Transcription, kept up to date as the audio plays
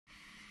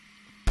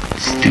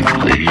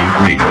Stupidity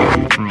Radio.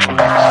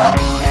 Now,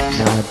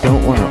 I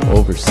don't want to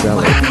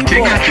oversell it,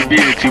 Take out your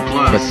beer 2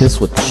 plus. but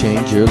this will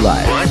change your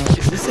life. What?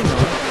 Is this thing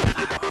on?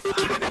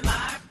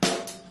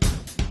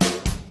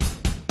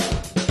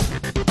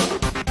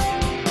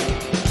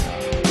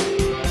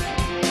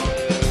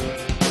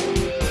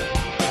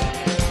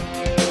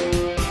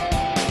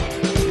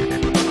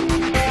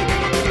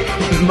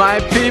 My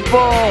people,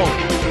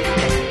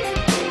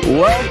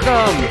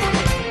 welcome,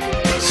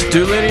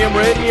 Stulinium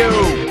Radio,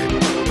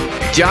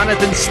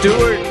 Jonathan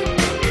Stewart.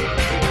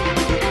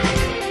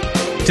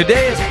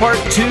 Today is part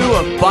 2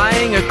 of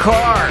buying a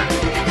car.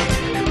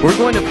 We're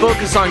going to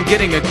focus on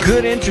getting a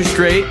good interest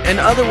rate and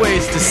other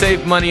ways to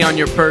save money on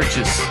your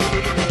purchase.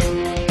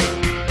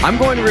 I'm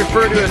going to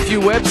refer to a few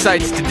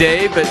websites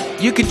today, but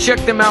you can check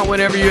them out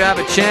whenever you have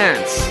a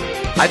chance.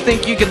 I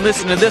think you can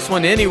listen to this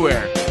one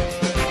anywhere.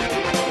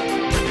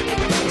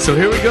 So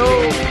here we go.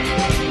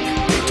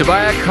 To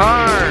buy a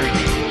car.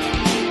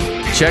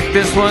 Check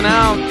this one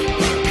out.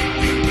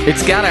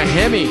 It's got a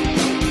Hemi.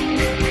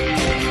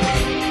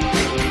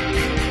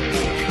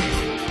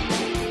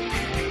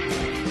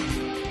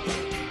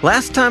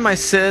 Last time I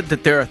said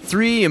that there are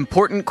 3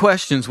 important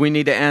questions we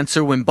need to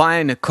answer when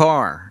buying a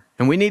car,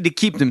 and we need to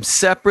keep them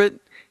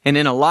separate and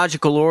in a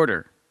logical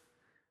order.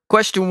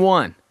 Question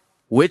 1,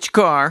 which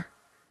car?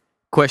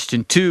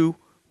 Question 2,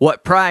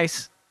 what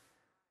price?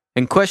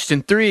 And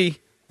question 3,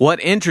 what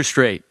interest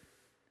rate?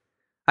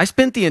 I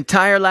spent the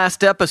entire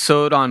last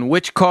episode on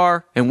which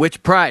car and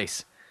which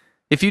price.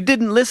 If you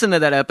didn't listen to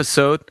that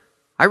episode,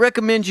 I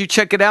recommend you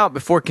check it out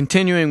before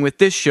continuing with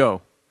this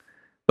show.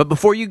 But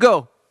before you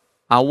go,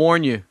 I'll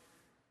warn you,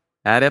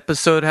 that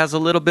episode has a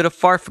little bit of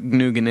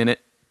farfignugan in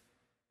it.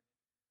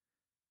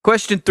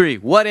 Question 3,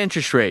 what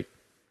interest rate?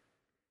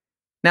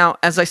 Now,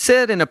 as I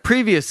said in a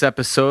previous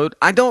episode,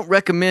 I don't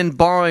recommend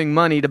borrowing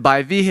money to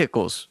buy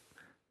vehicles.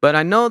 But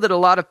I know that a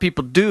lot of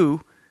people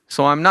do,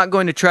 so I'm not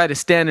going to try to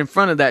stand in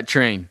front of that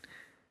train.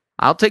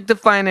 I'll take the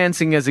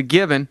financing as a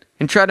given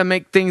and try to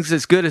make things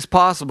as good as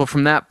possible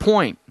from that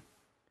point.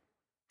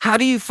 How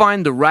do you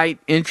find the right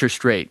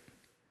interest rate?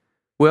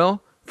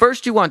 Well,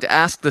 first you want to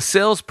ask the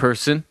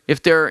salesperson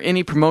if there are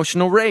any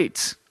promotional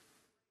rates.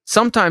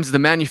 Sometimes the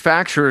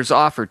manufacturers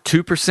offer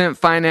 2%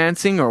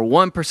 financing or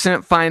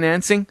 1%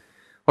 financing,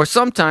 or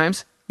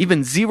sometimes even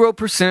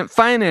 0%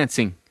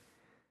 financing.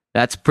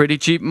 That's pretty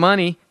cheap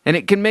money, and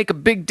it can make a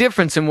big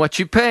difference in what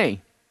you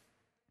pay.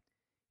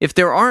 If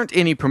there aren't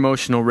any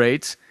promotional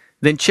rates,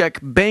 then check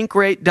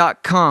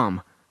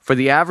bankrate.com for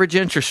the average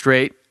interest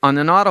rate on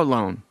an auto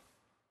loan.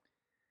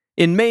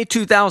 In May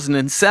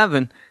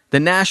 2007, the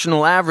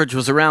national average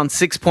was around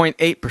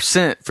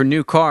 6.8% for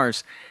new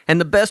cars,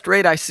 and the best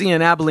rate I see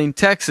in Abilene,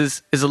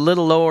 Texas is a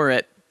little lower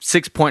at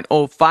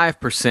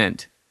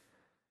 6.05%.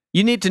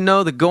 You need to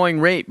know the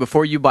going rate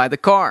before you buy the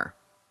car.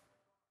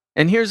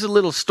 And here's a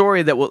little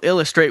story that will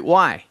illustrate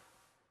why.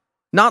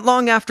 Not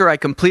long after I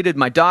completed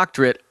my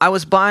doctorate, I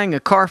was buying a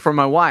car for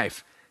my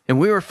wife, and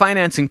we were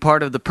financing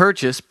part of the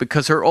purchase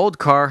because her old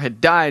car had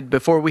died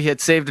before we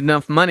had saved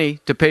enough money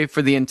to pay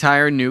for the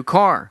entire new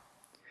car.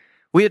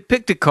 We had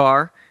picked a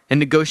car and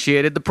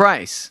negotiated the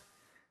price.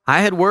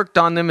 I had worked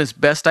on them as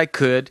best I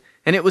could,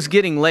 and it was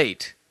getting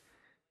late.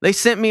 They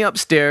sent me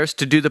upstairs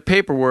to do the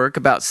paperwork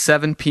about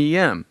 7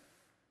 p.m.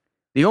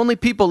 The only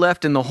people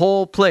left in the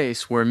whole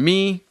place were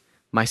me,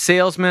 my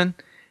salesman,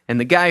 and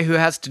the guy who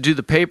has to do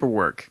the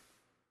paperwork.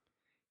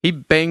 He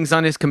bangs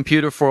on his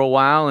computer for a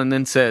while and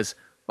then says,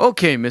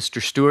 "Okay,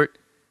 Mr. Stewart,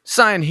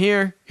 sign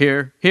here,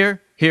 here,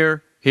 here,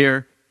 here,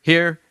 here,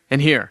 here, and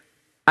here."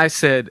 I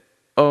said,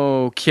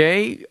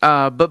 "Okay,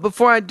 but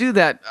before I do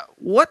that,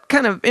 what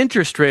kind of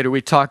interest rate are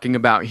we talking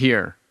about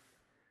here?"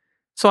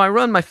 So I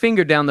run my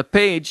finger down the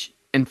page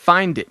and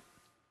find it.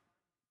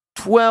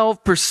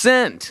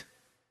 12%.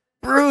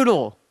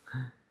 Brutal.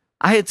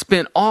 I had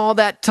spent all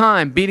that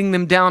time beating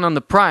them down on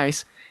the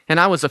price, and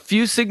I was a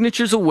few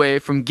signatures away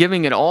from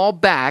giving it all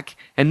back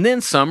and then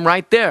some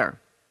right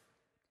there.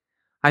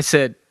 I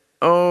said,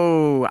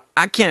 "Oh,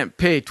 I can't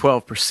pay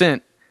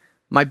 12%.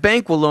 My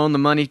bank will loan the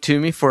money to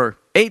me for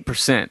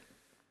 8%.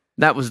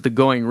 That was the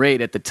going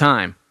rate at the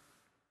time.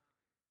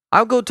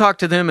 "I'll go talk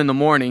to them in the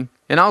morning,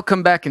 and I'll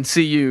come back and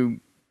see you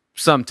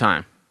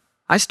sometime."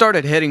 I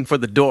started heading for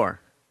the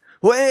door.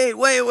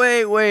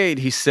 Wait,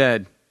 he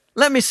said.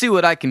 "Let me see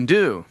what I can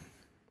do."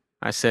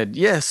 I said,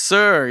 yes,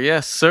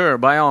 sir,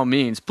 by all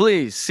means,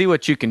 please, see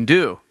what you can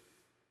do."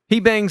 He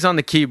bangs on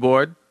the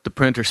keyboard, the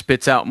printer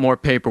spits out more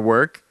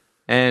paperwork,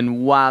 and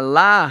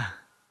voila!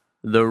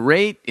 The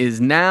rate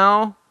is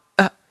now,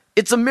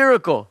 it's a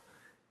miracle,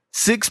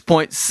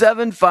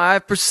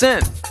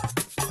 6.75%.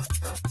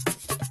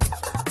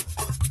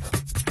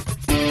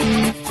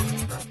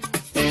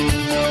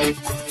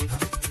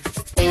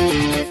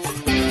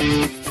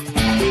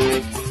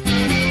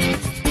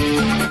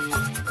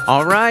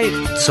 All right,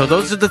 so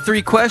those are the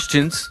 3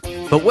 questions.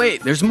 But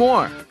wait, there's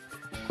more.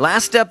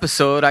 Last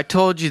episode, I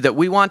told you that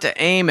we want to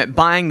aim at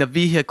buying the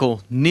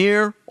vehicle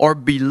near or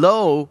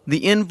below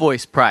the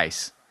invoice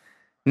price.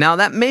 Now,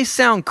 that may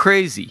sound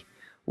crazy.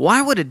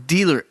 Why would a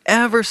dealer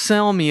ever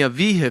sell me a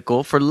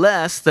vehicle for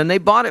less than they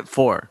bought it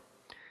for?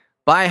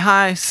 Buy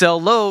high, sell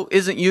low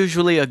isn't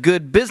usually a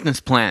good business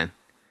plan.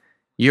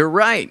 You're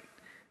right.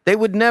 They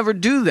would never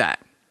do that.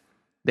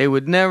 They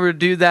would never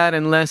do that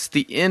unless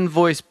the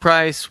invoice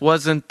price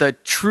wasn't the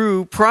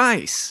true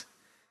price.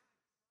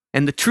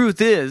 And the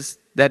truth is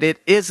that it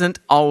isn't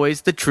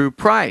always the true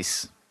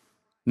price.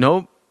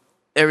 Nope.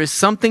 There is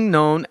something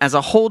known as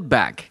a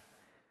holdback.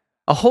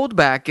 A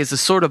holdback is a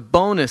sort of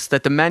bonus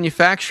that the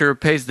manufacturer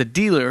pays the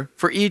dealer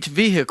for each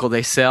vehicle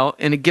they sell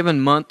in a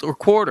given month or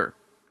quarter.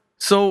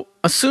 So,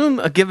 assume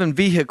a given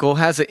vehicle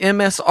has an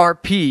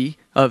MSRP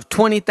of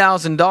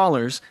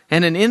 $20,000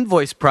 and an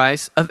invoice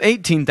price of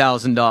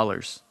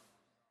 $18,000.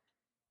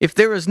 If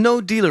there is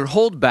no dealer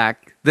holdback,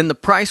 then the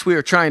price we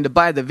are trying to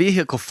buy the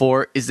vehicle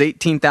for is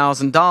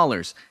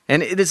 $18,000,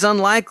 and it is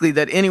unlikely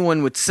that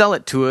anyone would sell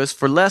it to us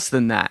for less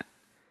than that.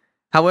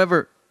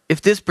 However,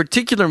 if this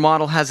particular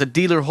model has a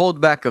dealer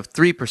holdback of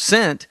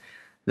 3%,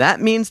 that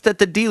means that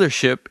the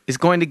dealership is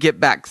going to get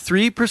back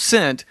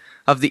 3%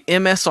 of the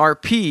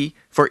MSRP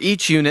for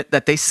each unit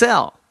that they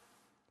sell.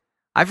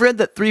 I've read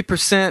that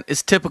 3%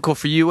 is typical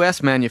for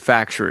U.S.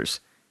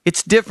 manufacturers.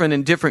 It's different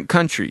in different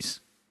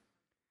countries.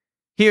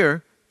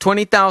 Here,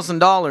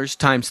 $20,000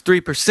 times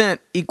 3%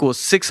 equals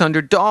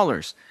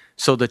 $600.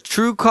 So the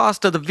true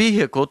cost of the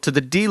vehicle to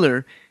the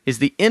dealer is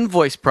the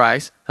invoice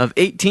price of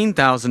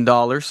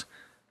 $18,000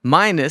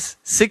 minus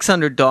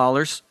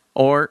 $600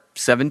 or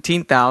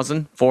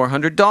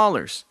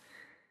 $17,400.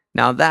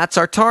 Now that's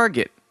our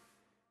target.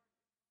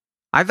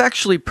 I've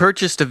actually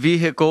purchased a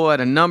vehicle at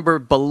a number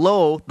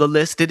below the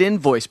listed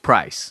invoice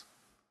price.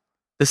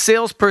 The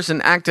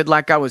salesperson acted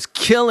like I was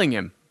killing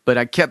him, but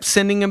I kept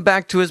sending him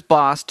back to his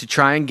boss to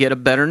try and get a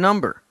better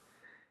number.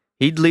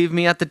 He'd leave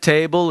me at the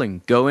table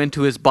and go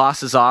into his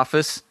boss's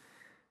office.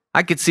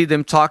 I could see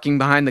them talking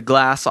behind the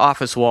glass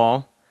office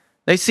wall.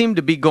 They seemed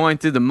to be going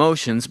through the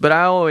motions, but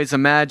I always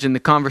imagine the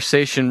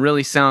conversation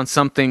really sounds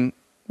something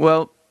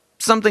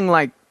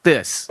like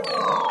this.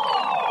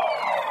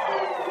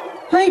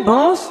 Hey,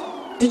 boss.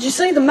 Did you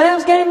see the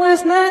Mavs game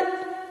last night?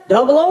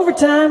 Double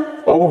overtime.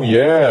 Oh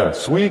yeah,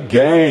 sweet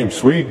game,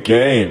 sweet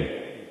game.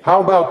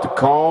 How about the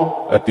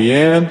call at the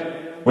end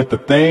with the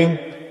thing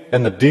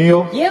and the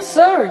deal? Yes,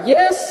 sir.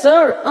 Yes,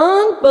 sir.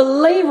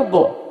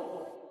 Unbelievable.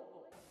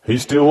 He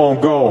still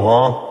won't go,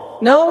 huh?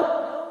 No?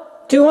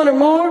 200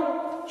 more?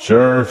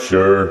 Sure.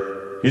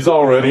 He's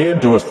already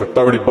into us for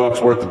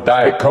 $30 worth of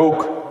Diet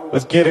Coke.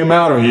 Let's get him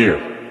out of here.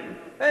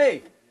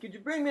 Hey, could you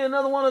bring me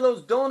another one of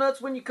those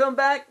donuts when you come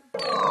back?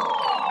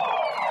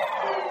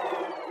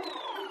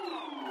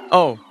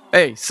 Oh,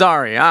 hey,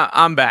 sorry,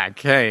 I'm back.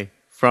 Hey,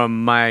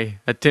 from my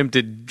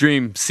attempted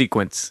dream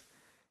sequence.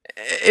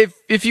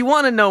 If you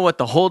want to know what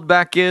the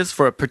holdback is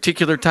for a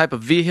particular type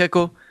of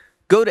vehicle,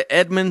 go to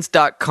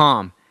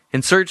Edmunds.com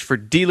and search for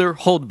dealer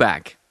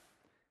holdback.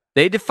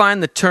 They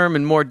define the term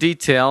in more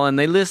detail and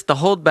they list the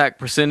holdback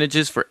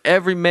percentages for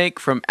every make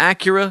from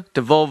Acura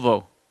to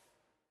Volvo.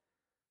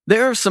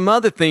 There are some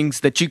other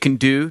things that you can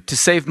do to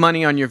save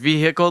money on your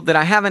vehicle that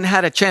I haven't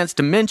had a chance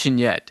to mention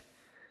yet.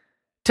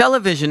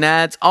 Television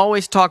ads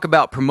always talk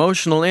about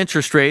promotional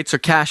interest rates or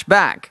cash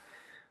back.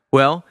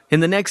 Well,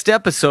 in the next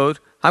episode,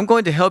 I'm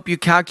going to help you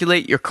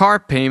calculate your car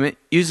payment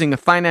using a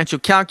financial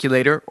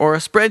calculator or a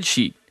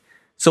spreadsheet.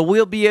 So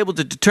we'll be able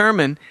to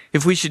determine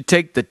if we should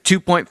take the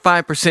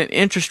 2.5%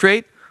 interest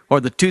rate or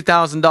the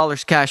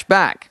 $2,000 cash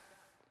back.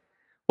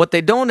 What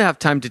they don't have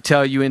time to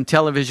tell you in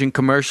television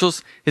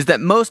commercials is that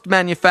most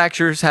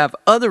manufacturers have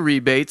other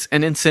rebates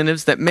and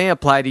incentives that may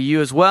apply to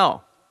you as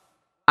well.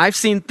 I've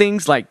seen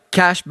things like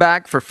cash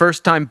back for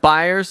first-time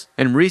buyers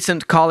and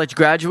recent college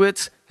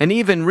graduates, and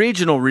even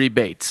regional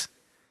rebates.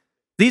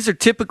 These are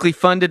typically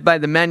funded by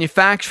the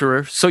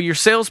manufacturer, so your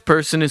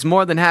salesperson is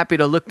more than happy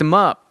to look them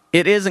up.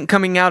 It isn't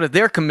coming out of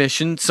their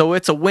commission, so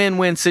it's a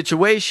win-win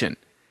situation.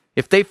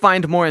 If they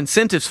find more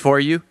incentives for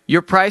you,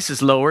 your price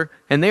is lower,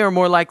 and they are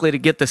more likely to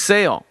get the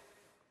sale.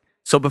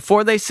 So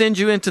before they send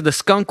you into the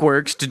skunk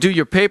works to do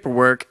your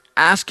paperwork,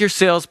 ask your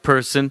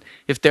salesperson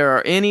if there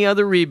are any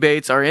other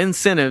rebates or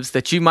incentives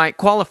that you might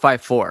qualify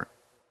for.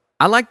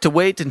 I like to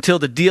wait until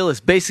the deal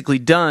is basically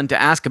done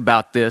to ask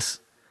about this.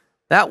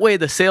 That way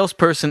the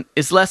salesperson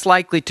is less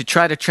likely to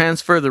try to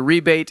transfer the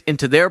rebate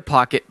into their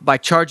pocket by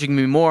charging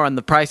me more on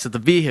the price of the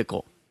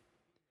vehicle.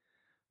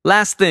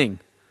 Last thing,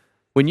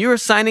 when you are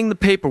signing the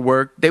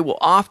paperwork, they will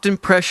often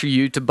pressure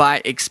you to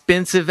buy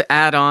expensive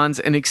add-ons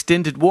and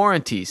extended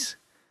warranties.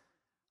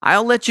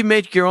 I'll let you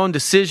make your own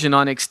decision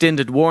on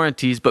extended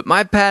warranties, but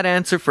my pat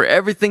answer for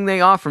everything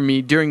they offer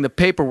me during the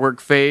paperwork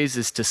phase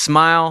is to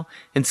smile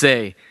and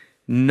say,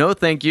 no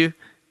thank you,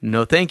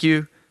 no thank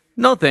you,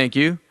 no thank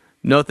you,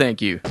 no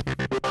thank you.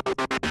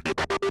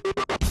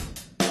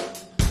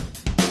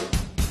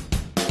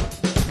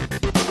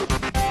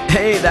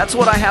 Hey, that's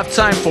what I have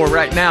time for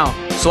right now,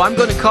 so I'm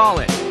going to call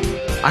it.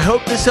 I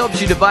hope this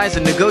helps you devise a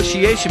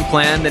negotiation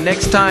plan the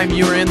next time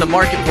you are in the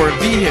market for a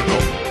vehicle.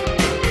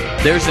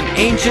 There's an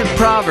ancient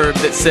proverb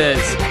that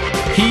says,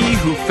 "He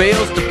who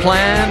fails to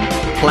plan,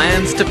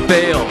 plans to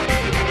fail."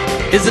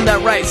 Isn't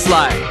that right,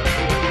 Sly?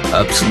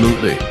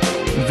 Absolutely.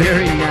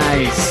 Very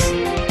nice.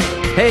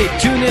 Hey,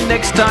 tune in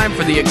next time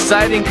for the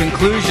exciting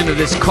conclusion of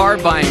this car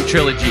buying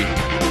trilogy.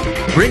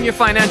 Bring your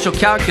financial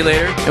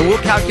calculator and we'll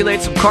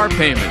calculate some car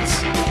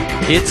payments.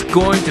 It's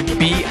going to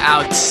be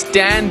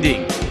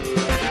outstanding.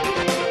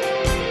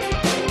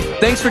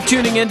 Thanks for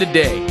tuning in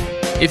today.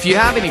 If you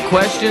have any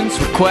questions,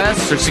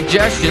 requests, or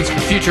suggestions for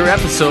future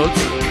episodes,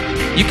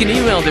 you can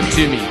email them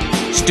to me,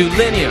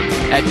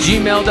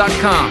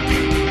 stulinium@gmail.com.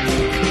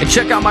 And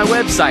check out my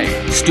website,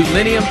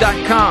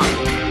 stulinium.com.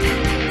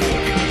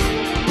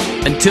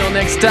 Until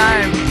next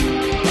time,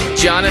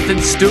 Jonathan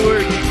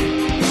Stewart,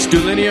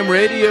 Stulinium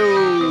Radio.